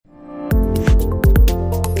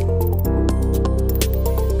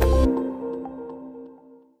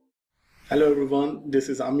Hello everyone, this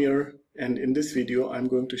is Amir, and in this video I'm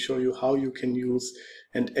going to show you how you can use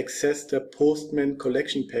and access the Postman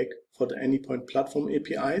collection pack for the Anypoint Platform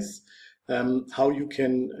APIs, how you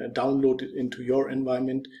can download it into your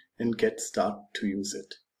environment and get started to use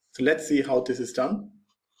it. So let's see how this is done.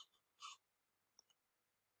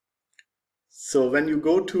 So when you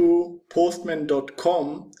go to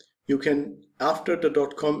postman.com, you can, after the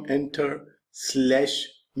 .com, enter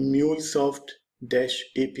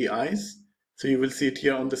 /MuleSoft-APIs. So you will see it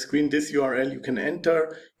here on the screen. This URL you can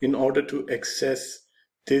enter in order to access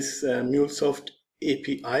this MuleSoft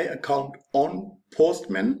API account on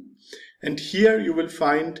Postman. And here you will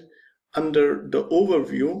find under the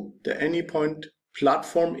overview, the Anypoint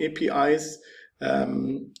Platform APIs,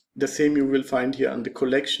 the same you will find here on the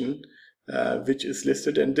collection, which is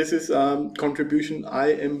listed. And this is a contribution I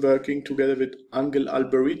am working together with Angel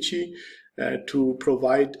Alberici to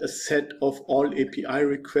provide a set of all API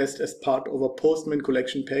requests as part of a Postman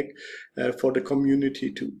collection pack for the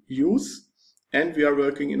community to use. And we are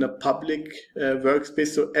working in a public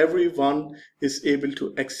workspace, so everyone is able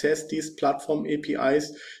to access these platform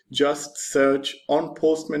APIs. Just search on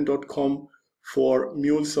postman.com for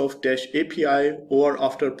MuleSoft-API or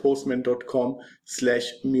after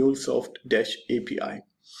postman.com/MuleSoft-API.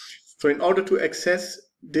 So in order to access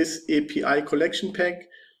this API collection pack,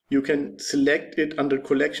 you can select it under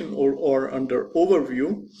collection or under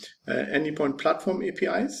overview, Anypoint Platform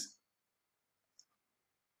APIs.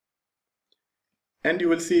 And you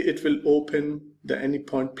will see it will open the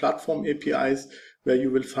Anypoint Platform APIs, where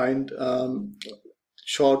you will find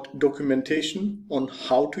short documentation on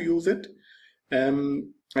how to use it.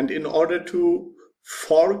 And in order to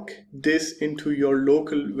fork this into your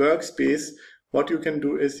local workspace, what you can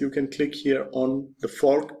do is you can click here on the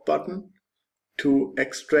fork button to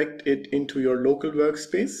extract it into your local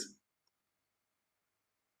workspace.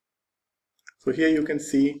 So here you can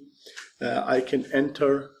see I can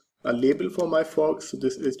enter a label for my fork. So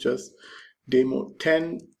this is just demo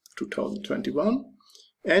 10 2021,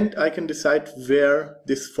 and I can decide where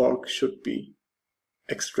this fork should be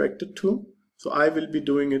extracted to. So I will be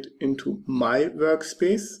doing it into my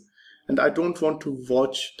workspace, and I don't want to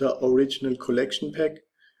watch the original collection pack,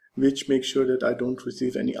 which makes sure that I don't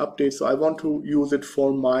receive any updates. So I want to use it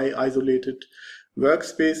for my isolated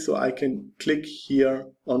workspace. So I can click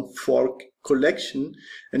here on fork collection,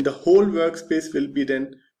 and the whole workspace will be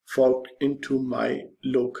then forked into my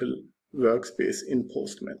local workspace in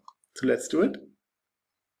Postman. So let's do it.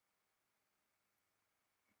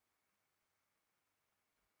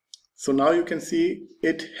 So now you can see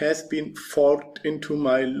it has been forked into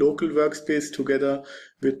my local workspace together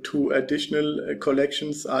with two additional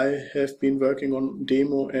collections I have been working on,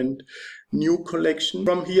 demo and new collection.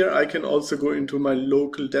 From here I can also go into my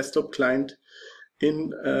local desktop client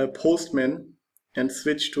in Postman and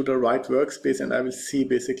switch to the right workspace, and I will see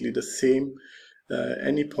basically the same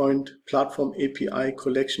Anypoint Platform API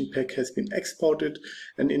collection pack has been exported.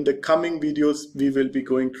 And in the coming videos, we will be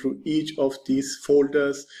going through each of these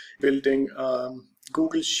folders, building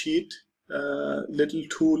Google Sheet little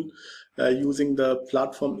tool using the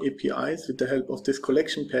platform APIs with the help of this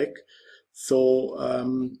collection pack. So,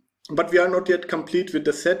 but we are not yet complete with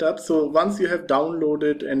the setup. So once you have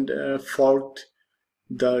downloaded and forked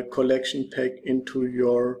the collection pack into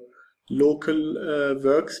your local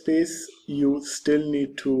workspace, you still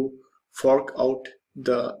need to fork out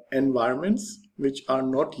the environments which are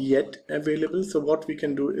not yet available. So what we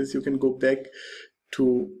can do is you can go back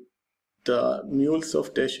to the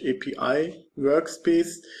MuleSoft-API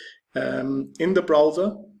workspace in the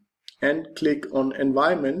browser and click on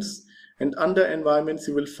environments, and under environments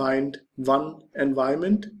you will find one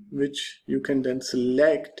environment which you can then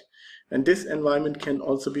select, and this environment can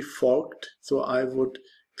also be forked. So I would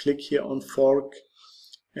click here on fork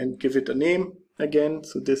and give it a name again.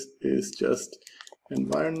 So this is just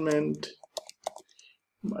environment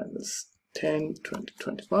 -10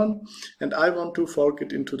 2021, and I want to fork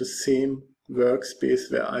it into the same workspace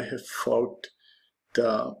where I have forked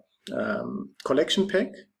the collection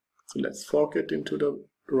pack. So let's fork it into the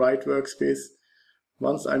right workspace.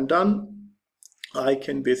 Once I'm done, I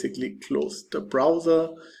can basically close the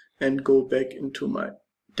browser and go back into my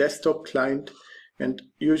desktop client. And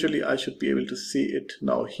usually I should be able to see it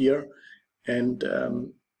now here. And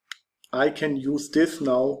I can use this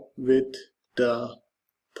now with the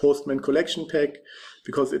Postman collection pack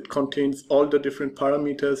because it contains all the different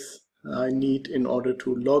parameters I need in order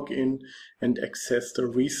to log in and access the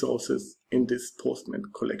resources in this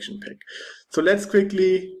Postman collection pack. So let's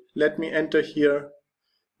quickly, let me enter here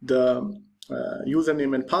the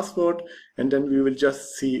username and password, and then we will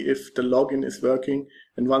just see if the login is working.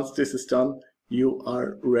 And once this is done, you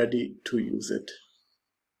are ready to use it.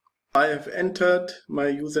 I have entered my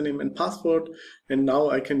username and password, and now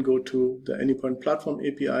I can go to the Anypoint Platform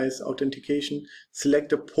APIs authentication,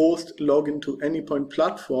 select the post login to Anypoint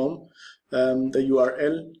Platform, the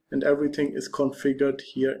URL, and everything is configured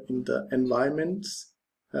here in the environments.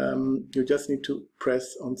 You just need to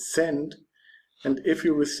press on send, and if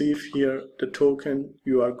you receive here the token,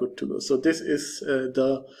 you are good to go. So this is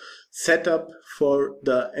the setup for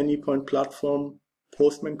the Anypoint Platform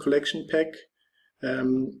Postman collection pack,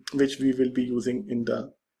 which we will be using in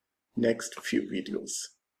the next few videos.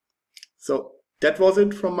 So that was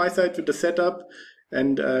it from my side with the setup,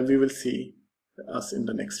 and we will see us in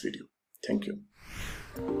the next video. Thank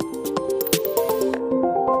you.